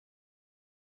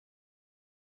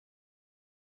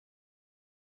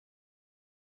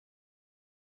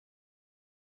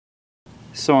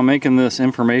So I'm making this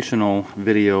informational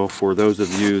video for those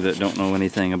of you that don't know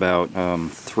anything about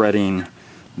threading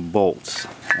bolts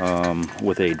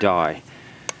with a die.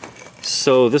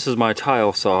 So this is my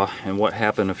tile saw, and what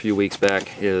happened a few weeks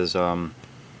back is the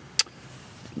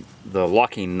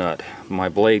locking nut. My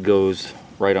blade goes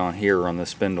right on here on the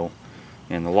spindle,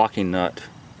 and the locking nut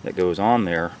that goes on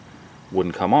there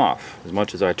wouldn't come off. As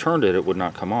much as I turned it, it would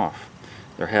not come off.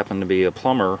 There happened to be a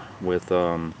plumber with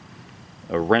a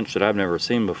wrench that I've never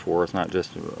seen before. It's not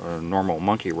just a normal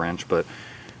monkey wrench, but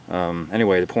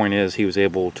anyway, the point is he was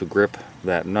able to grip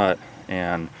that nut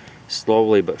and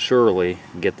slowly but surely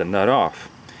get the nut off.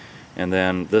 And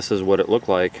then this is what it looked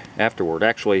like afterward.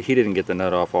 Actually, he didn't get the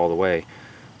nut off all the way.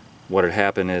 What had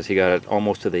happened is he got it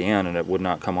almost to the end and it would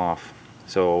not come off.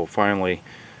 So finally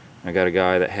I got a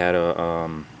guy that had a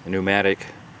pneumatic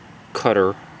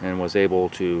cutter and was able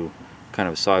to kind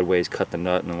of sideways cut the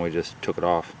nut, and then we just took it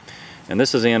off. And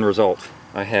this is the end result.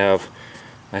 I have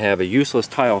a useless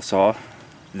tile saw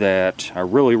that I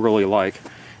really like,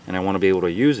 and I want to be able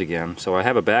to use again. So I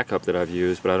have a backup that I've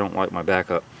used, but I don't like my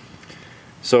backup.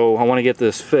 So I want to get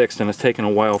this fixed, and it's taken a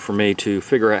while for me to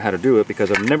figure out how to do it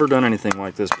because I've never done anything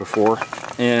like this before.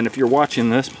 And if you're watching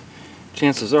this,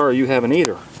 chances are you haven't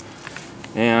either.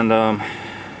 And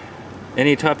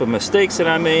any type of mistakes that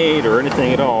I made or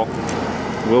anything at all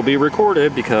will be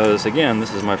recorded because, again,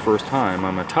 this is my first time.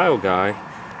 I'm a tile guy.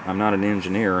 I'm not an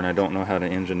engineer, and I don't know how to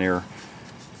engineer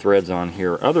threads on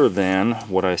here other than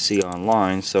what I see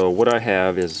online. So what I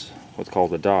have is what's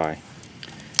called a die,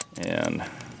 and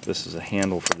this is a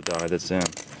handle for the die that's in.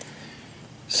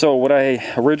 So what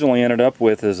I originally ended up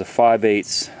with is a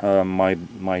 5/8.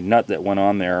 My nut that went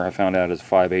on there, I found out is a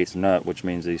 5/8 nut, which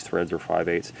means these threads are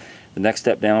 5/8. The next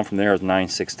step down from there is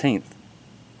 9/16,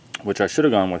 which I should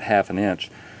have gone with 1/2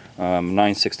 inch.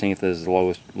 9/16 is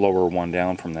the lower one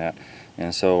down from that,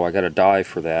 and so I got a die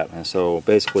for that. And so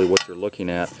basically what you're looking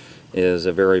at is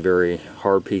a very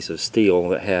hard piece of steel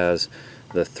that has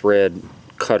the thread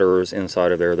cutters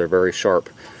inside of there. They're very sharp.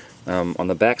 On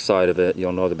the back side of it,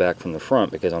 you'll know the back from the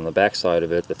front, because on the back side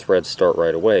of it the threads start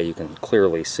right away. You can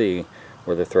clearly see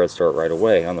where the threads start right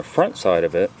away. On the front side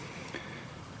of it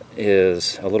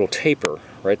is a little taper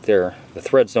right there. The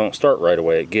threads don't start right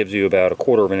away. It gives you about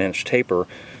 1/4 inch taper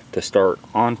to start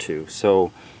onto.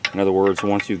 So in other words,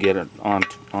 once you get it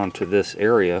onto this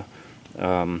area,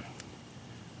 of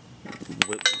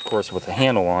course with the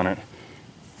handle on it,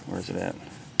 where's it at?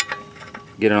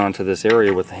 Get it onto this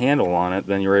area with the handle on it,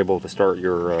 then you're able to start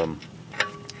your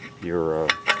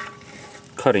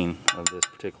cutting of this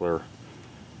particular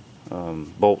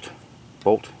bolt,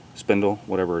 spindle,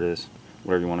 whatever it is,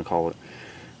 whatever you want to call it.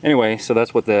 Anyway, so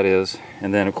that's what that is.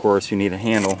 And then of course you need a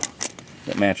handle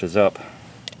that matches up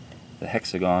the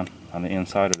hexagon on the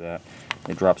inside of that.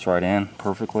 It drops right in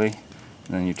perfectly,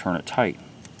 and then you turn it tight.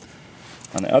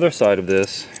 On the other side of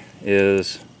this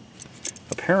is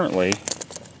apparently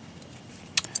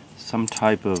some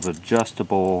type of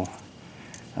adjustable.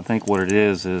 I think what it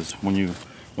is when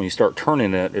you start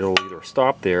turning it, it'll either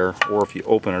stop there, or if you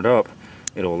open it up,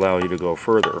 it'll allow you to go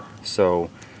further. So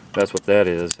that's what that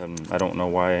is. And I don't know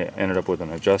why I ended up with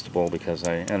an adjustable, because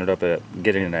I ended up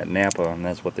getting it at Napa, and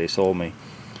that's what they sold me.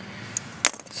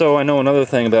 So I know another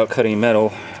thing about cutting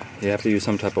metal. You have to use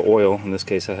some type of oil. In this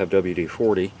case I have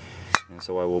WD-40, and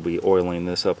so I will be oiling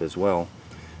this up as well.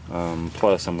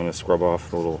 Plus I'm going to scrub off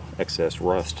the little excess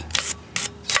rust.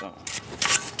 So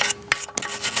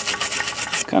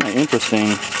it's kind of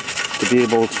interesting to be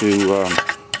able to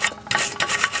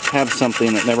have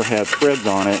something that never had threads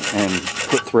on it and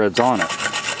put threads on it.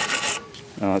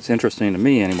 It's interesting to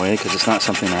me anyway, because it's not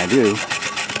something I do.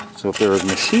 So if there are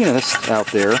machinists out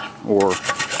there or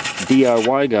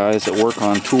DIY guys that work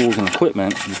on tools and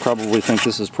equipment, you probably think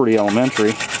this is pretty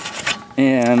elementary,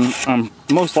 and I'm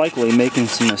most likely making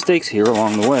some mistakes here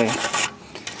along the way,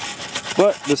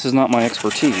 but this is not my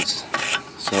expertise,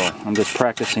 so I'm just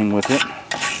practicing with it.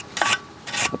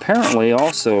 Apparently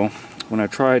also, when I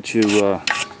try to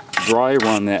dry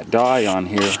run that die on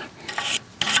here,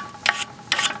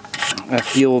 I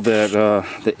feel that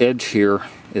the edge here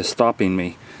is stopping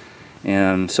me.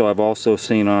 And so I've also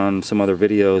seen on some other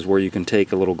videos where you can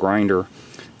take a little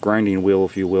grinding wheel,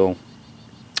 if you will,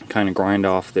 kind of grind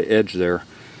off the edge there,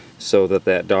 so that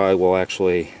that die will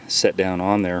actually set down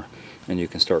on there and you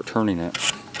can start turning it.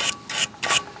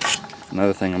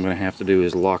 Another thing I'm going to have to do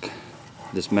is lock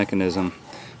this mechanism,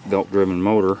 belt-driven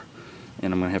motor,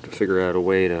 and I'm going to have to figure out a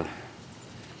way to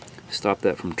stop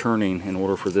that from turning in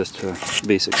order for this to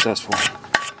be successful.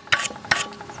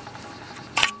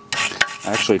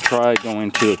 I actually tried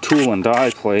going to a tool and die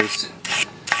place,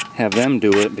 have them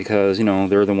do it, because, you know,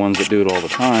 they're the ones that do it all the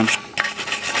time.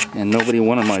 and nobody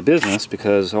wanted my business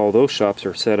because all those shops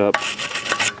are set up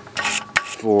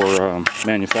for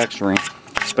manufacturing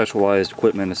specialized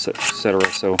equipment, etc.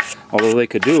 So although they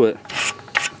could do it,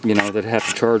 you know, they'd have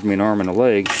to charge me an arm and a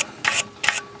leg.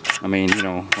 I mean, you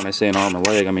know, when I say an arm and a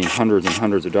leg, I mean hundreds and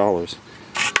hundreds of dollars.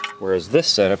 Whereas this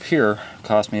setup here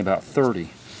cost me about $30.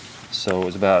 So it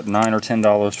was about $9 or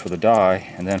 $10 for the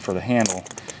die, and then for the handle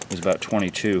it was about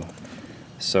 $22.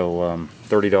 So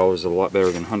 $30 is a lot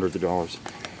better than hundreds of dollars.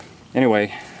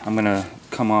 Anyway, I'm gonna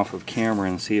come off of camera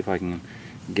and see if I can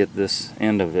get this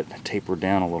end of it tapered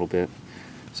down a little bit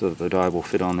so that the die will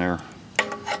fit on there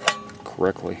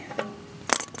correctly.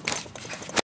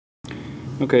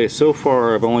 Okay, so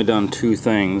far I've only done two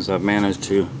things. I've managed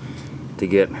to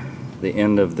get the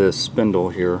end of this spindle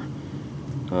here,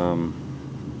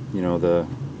 you know, the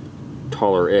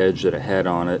taller edge that it had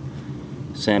on it,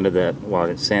 sanded that, well, I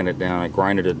didn't sand it down, I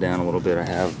grinded it down a little bit. I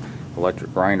have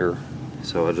electric grinder,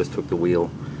 so I just took the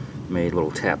wheel, made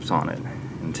little taps on it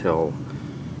until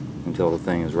the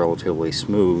thing is relatively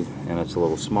smooth and it's a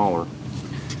little smaller.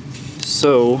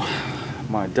 So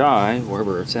my die,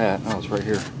 wherever it's at, oh, it's right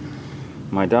here.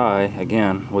 My die,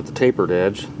 again, with the tapered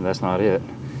edge, that's not it.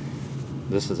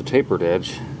 This is the tapered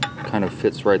edge, kind of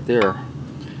fits right there,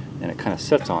 and it kind of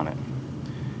sets on it.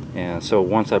 And so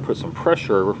once I put some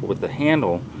pressure with the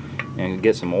handle and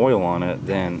get some oil on it,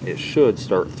 then it should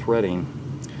start threading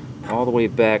all the way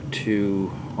back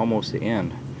to almost the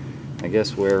end. I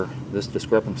guess where this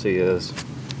discrepancy is,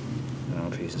 I don't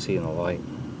know if you can see in the light,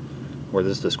 where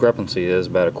this discrepancy is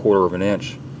about 1/4 of an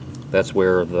inch. That's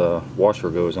where the washer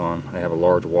goes on. I have a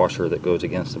large washer that goes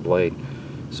against the blade.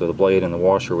 So the blade and the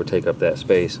washer would take up that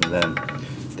space, and then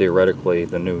theoretically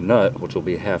the new nut, which will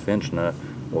be a 1/2 inch nut,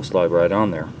 will slide right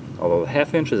on there. Although the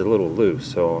 1/2 inch is a little loose,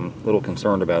 so I'm a little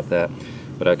concerned about that.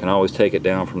 But I can always take it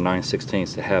down from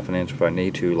 9/16 to 1/2 inch if I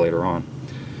need to later on.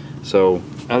 So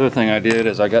other thing I did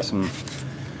is I got some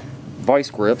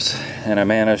vice grips, and I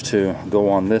managed to go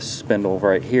on this spindle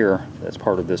right here that's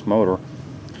part of this motor,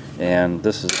 and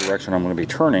this is the direction I'm going to be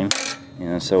turning,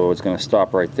 and so it's going to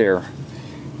stop right there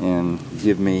and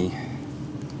give me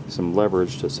some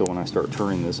leverage so when I start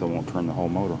turning this I won't turn the whole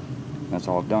motor. That's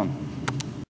all I've done.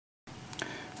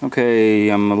 Okay,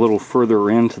 I'm a little further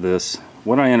into this.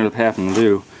 What I ended up having to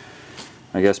do,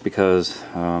 I guess because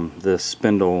this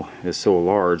spindle is so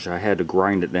large, I had to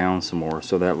grind it down some more,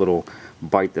 so that little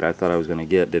bite that I thought I was going to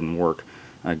get didn't work.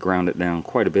 I ground it down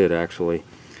quite a bit actually,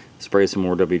 sprayed some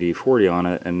more WD-40 on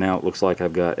it, and now it looks like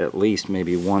I've got at least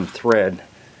maybe one thread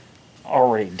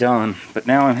already done. But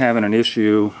now I'm having an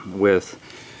issue with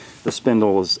the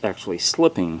spindle is actually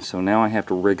slipping, so now I have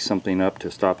to rig something up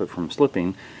to stop it from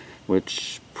slipping,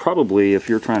 which probably, if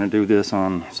you're trying to do this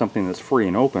on something that's free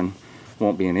and open,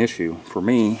 won't be an issue. For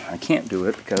me, I can't do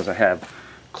it because I have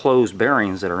closed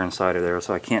bearings that are inside of there,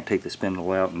 so I can't take the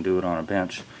spindle out and do it on a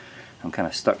bench. I'm kind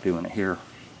of stuck doing it here.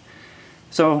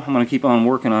 So I'm going to keep on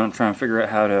working on it, trying to figure out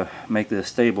how to make this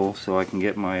stable so I can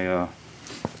get my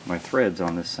my threads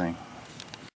on this thing.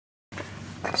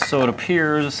 So it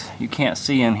appears, you can't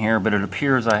see in here, but it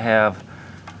appears I have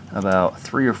about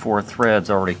 3 or 4 threads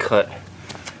already cut.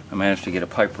 I managed to get a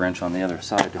pipe wrench on the other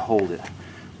side to hold it.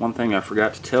 One thing I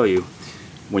forgot to tell you,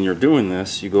 when you're doing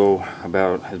this, you go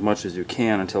about as much as you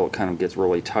can until it kind of gets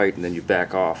really tight, and then you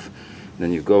back off.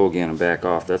 Then you go again and back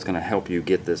off. That's going to help you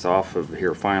get this off of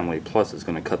here finally, plus it's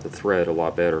going to cut the thread a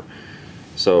lot better.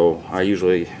 So I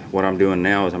usually, what I'm doing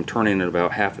now is I'm turning it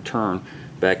about 1/2 turn,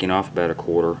 backing off about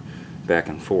 1/4, back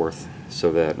and forth,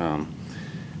 so that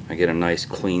I get a nice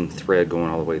clean thread going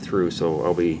all the way through. So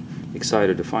I'll be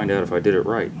excited to find out if I did it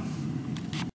right.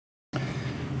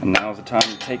 And now's the time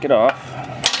to take it off.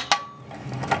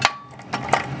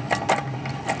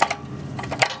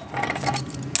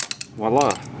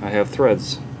 Voila, I have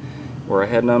threads. Where I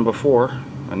had none before,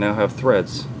 I now have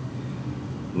threads.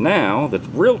 Now the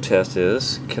real test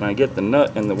is, can I get the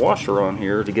nut and the washer on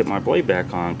here to get my blade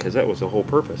back on, because that was the whole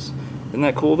purpose. Isn't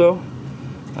that cool though?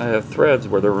 I have threads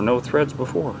where there were no threads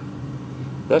before.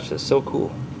 That's just so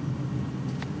cool.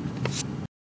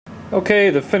 Okay,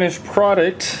 the finished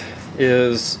product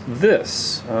is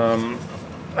this. I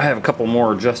have a couple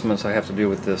more adjustments I have to do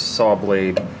with this saw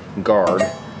blade guard,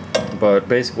 but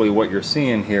basically what you're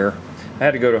seeing here, I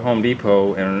had to go to Home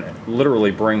Depot and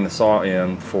literally bring the saw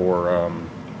in for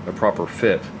the proper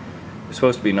fit. It's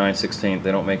supposed to be 9/16.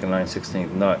 They don't make a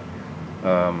 9/16 nut.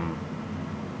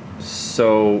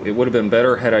 So it would have been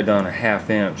better had I done a 1/2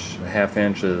 inch. 1/2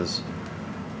 inches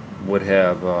would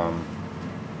have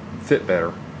fit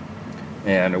better,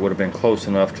 and it would have been close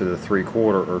enough to the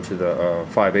 3/4 or to the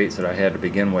 5/8 that I had to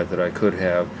begin with that I could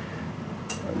have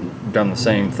done the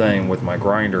same thing with my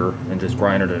grinder and just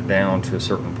grinded it down to a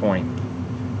certain point.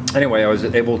 Anyway, I was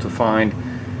able to find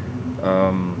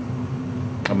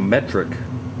a metric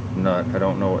nut. I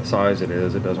don't know what size it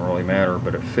is, it doesn't really matter,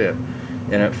 but it fit.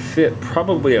 And it fit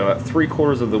probably about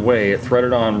 3/4 of the way. It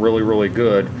threaded on really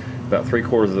good. About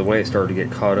 3/4 of the way it started to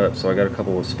get caught up, so I got a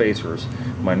couple of spacers.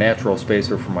 My natural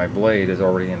spacer for my blade is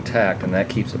already intact, and that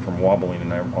keeps it from wobbling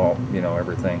and all, you know,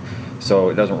 everything. So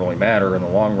it doesn't really matter in the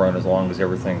long run as long as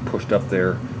everything pushed up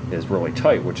there is really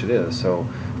tight, which it is. So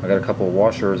I got a couple of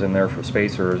washers in there for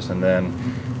spacers, and then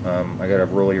I got a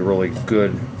really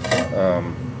good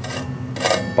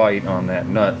bite on that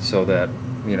nut so that,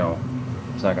 you know,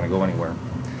 it's not going to go anywhere.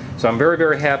 So I'm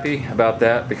very happy about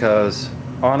that, because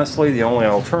honestly the only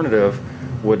alternative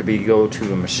would be go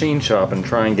to a machine shop and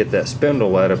try and get that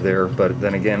spindle out of there, but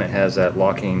then again it has that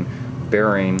locking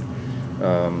bearing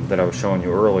that I was showing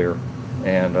you earlier,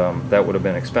 and that would have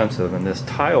been expensive, and this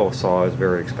tile saw is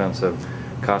very expensive.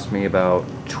 It cost me about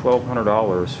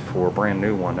 $1,200 for a brand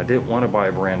new one. I didn't want to buy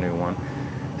a brand new one,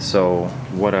 so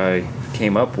what I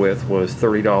came up with was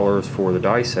 $30 for the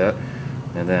die set,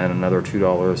 and then another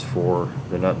 $2 for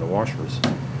the nut and the washers.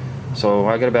 So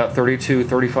I got about $32,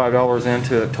 $35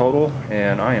 into it total,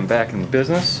 and I am back in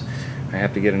business. I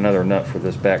have to get another nut for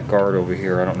this back guard over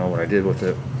here. I don't know what I did with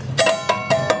it.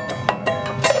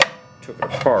 Took it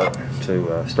apart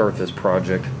to start this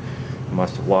project. I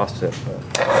must have lost it. But.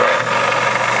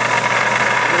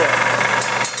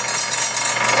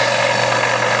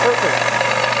 Perfect.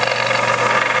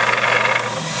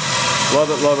 Love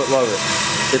it, love it, love it.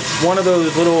 It's one of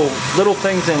those little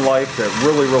things in life that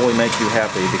really make you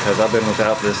happy, because I've been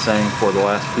without this thing for the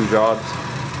last 2 jobs,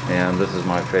 and this is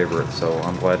my favorite, so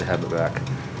I'm glad to have it back,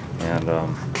 and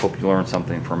hope you learned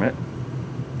something from it.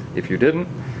 If you didn't,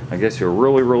 I guess you're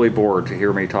really bored to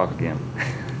hear me talk again.